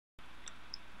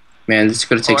Man, this is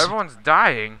gonna Oh, take some. everyone's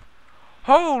dying.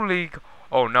 Holy.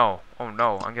 Oh no. Oh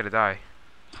no. I'm gonna die.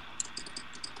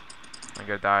 I'm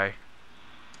gonna die.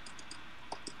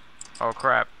 Oh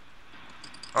crap.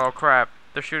 Oh crap.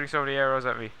 They're shooting so many arrows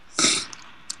at me.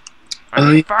 I need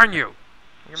Oh, to yeah. find you.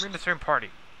 You're in the same party.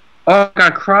 Oh, I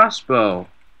got a crossbow.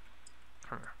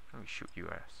 Come here. Let me shoot you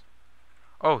ass.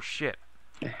 Oh shit.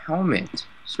 A helmet.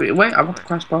 Sweet. Wait, I want the Wait.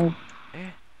 crossbow. Eh.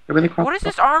 Give me the What is crossbow.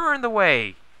 this armor in the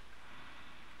way?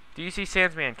 Do you see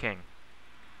Sandsman King?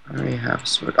 I already have a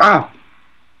sword. Ah.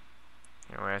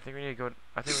 Anyway, I think we need to go.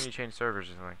 I think we need to change servers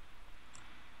or something.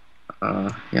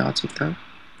 Yeah, I'll take that.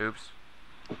 Oops.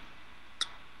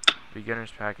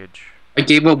 Beginner's package. I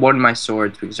gave up one of my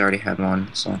swords because I already had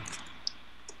one. So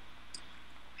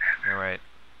Alright.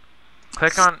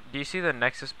 Click on. Do you see the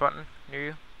Nexus button near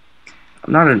you?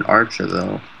 I'm not an archer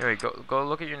though. Anyway, go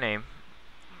look at your name.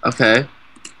 Okay.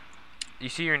 You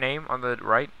see your name on the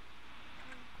right?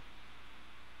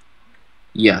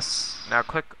 Yes. Now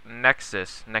click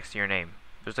Nexus next to your name.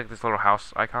 There's like this little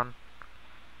house icon.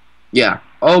 Yeah.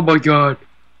 Oh my god.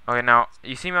 Okay, now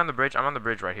you see me on the bridge. I'm on the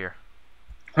bridge right here.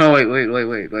 Oh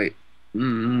wait.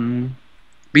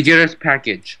 Beginner's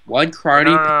package. One Wait, no, karate.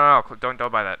 no, no, no.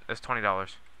 Don't buy that. It's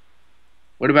 $20.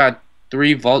 What about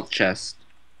 3 vault chests?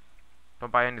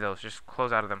 Don't buy any of those. Just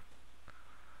close out of them.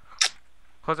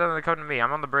 Close out of them. Come to me.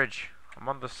 I'm on the bridge. I'm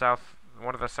on the south,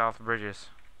 one of the south bridges.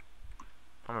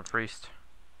 I'm a priest.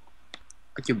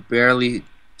 I can barely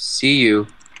see you.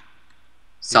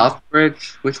 See?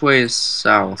 Southbridge? Which way is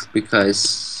south?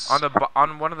 Because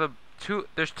On one of the two.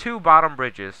 There's two bottom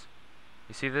bridges.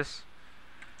 You see this?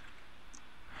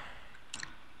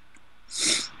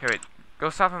 Here, wait. Go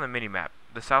south on the mini map.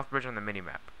 The south bridge on the mini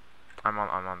map. I'm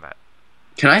on that.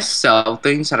 can I sell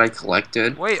things that I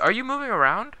collected? Wait, are you moving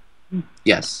around?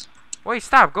 Yes. Wait,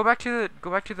 stop. Go back to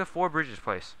the four bridges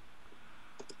place.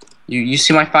 You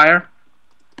see my fire?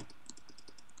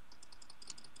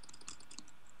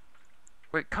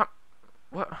 Wait, come.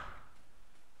 What?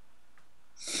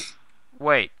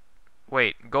 Wait.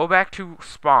 Wait. Go back to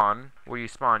spawn where you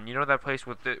spawn. You know that place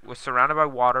with the was surrounded by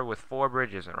water with four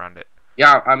bridges around it.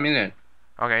 Yeah, I'm in it.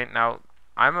 Okay, now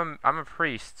I'm a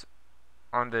priest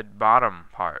on the bottom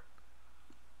part.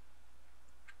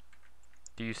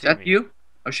 Do you Is see that me? you?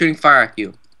 I'm shooting fire at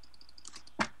you.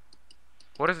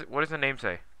 What is it? What does the name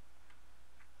say?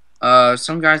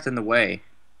 Some guy's in the way.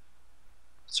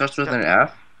 Starts with Yep. an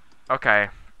F. Okay.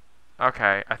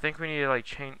 Okay. I think we need to like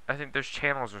change. I think there's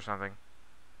channels or something.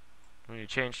 We need to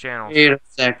change channels. Wait a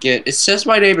second. It says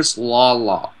my name is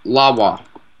Lawa. Lawa.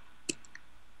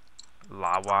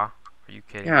 Are you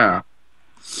kidding me? Yeah.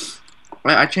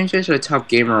 I changed it to the top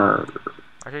gamer.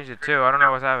 I changed it too. I don't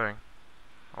know what's happening.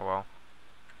 Oh well.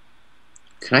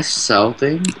 Can I sell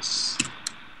things?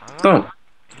 I wanna. Oh.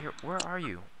 Here, where are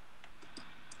you?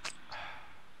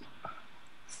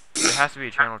 There has to be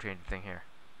a channel change thing here.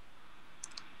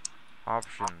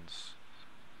 Options.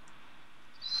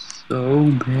 So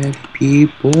many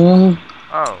people.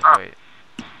 Oh wait.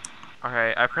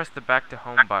 Okay, I pressed the back to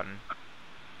home button.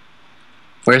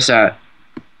 Where's that?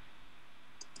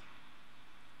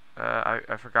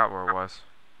 I forgot where it was.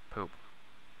 Poop.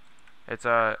 It's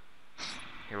Here,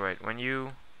 wait. When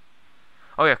you.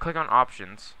 Oh yeah, click on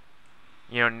options.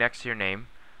 You know, next to your name,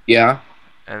 Yeah.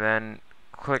 and then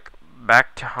click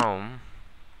back to home.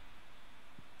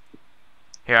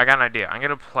 Here, I got an idea. I'm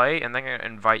gonna play, and then I'm gonna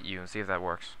invite you and see if that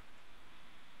works.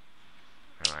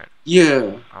 Alright,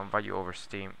 Yeah. I'll invite you over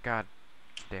Steam. God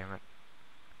damn it.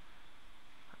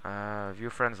 View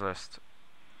friends list.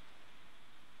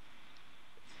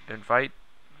 Invite.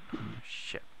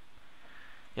 Shit.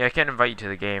 Yeah, I can't invite you to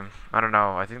the game. I don't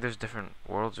know. I think there's different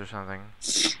worlds or something.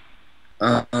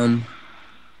 Um.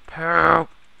 Help!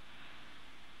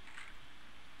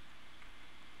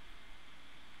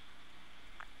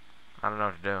 I don't know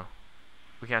what to do.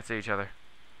 We can't see each other.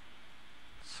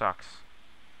 Sucks.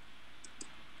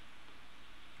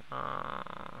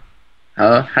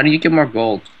 How do you get more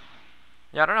gold?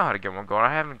 Yeah, I don't know how to get more gold.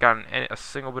 I haven't gotten a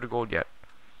single bit of gold yet.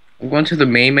 I'm going to the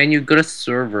main menu. Go to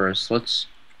servers. Let's.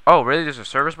 Oh, really? There's a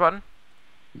service button?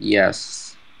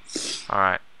 Yes.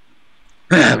 Alright.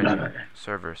 Blah, Menu. blah.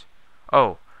 Servers.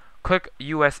 Oh, click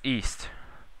US East.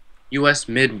 U.S.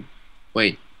 mid.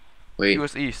 Wait.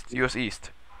 US East. US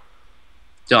East.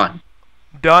 Done.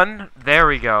 Done. There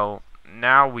we go.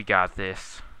 Now we got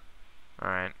this.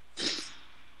 Alright.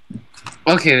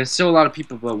 Okay, there's still a lot of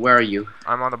people, but where are you?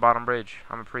 I'm on the bottom bridge.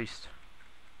 I'm a priest.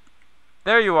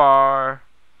 There you are.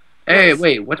 Hey, Yes.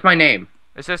 wait. What's my name?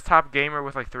 It says top gamer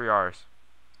with like 3 R's.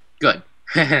 Good.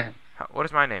 What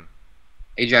is my name?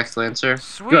 Ajaxlancer. Good.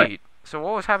 Sweet. So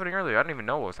what was happening earlier? I didn't even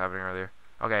know what was happening earlier.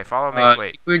 Okay, follow me. I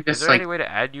Wait, think we're is just there any like, way to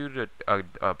add you to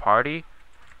a party?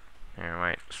 Here,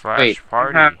 wait. wait, Slash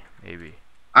I have party, maybe.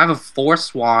 I have a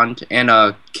force wand and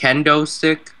a kendo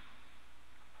stick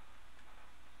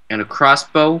and a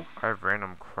crossbow, I have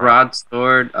random crap.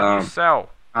 broadsword, How do you sell?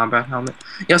 combat helmet.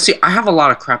 Yeah, see, I have a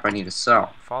lot of crap I need to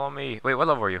sell. Follow me. Wait, what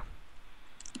level are you?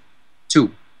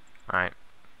 2. Alright,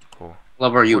 cool. What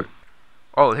level are you? Where?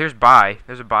 Oh, here's buy.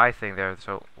 There's a buy thing there.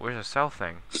 So, where's the sell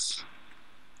thing?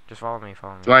 Just follow me,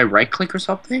 follow me. Do I right click or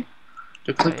something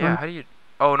to Yeah, click yeah, on? how do you...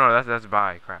 Oh, no, that's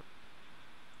buy. Crap.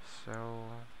 So,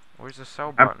 where's the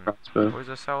sell I have a button? crossbow. Where's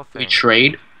the sell We thing?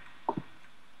 trade?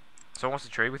 Someone wants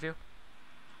to trade with you?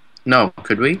 No,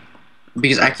 could we?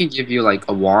 Because I Alright, could give you like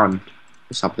a wand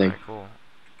or something. alright, cool.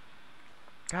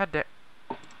 God damn...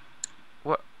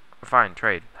 What? Fine,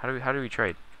 trade. How do we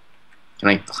trade? Can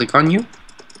I click on you?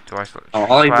 Do I Oh,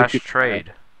 all I would slash do.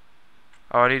 trade?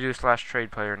 Oh, I need to do slash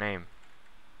trade player name.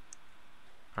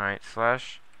 Alright,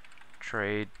 slash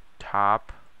trade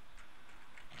top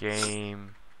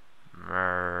gamer.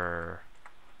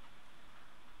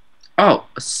 Oh,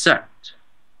 a set.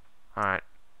 Alright,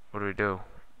 what do we do?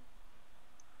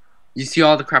 You see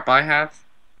all the crap I have?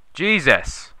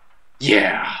 Jesus!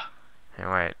 Yeah. Hey,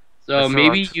 wait. So Let's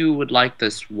maybe select. you would like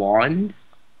this wand?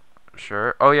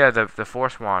 Sure. Oh, yeah, the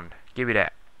force wand. Give me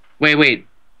that. Wait, wait.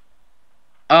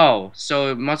 Oh,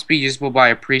 so it must be usable by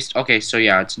a priest. Okay, so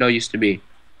yeah, it's no use to me.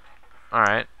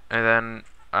 Alright, and then,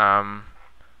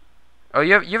 Oh,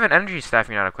 you have an energy staff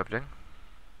you're not equipping.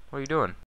 What are you doing?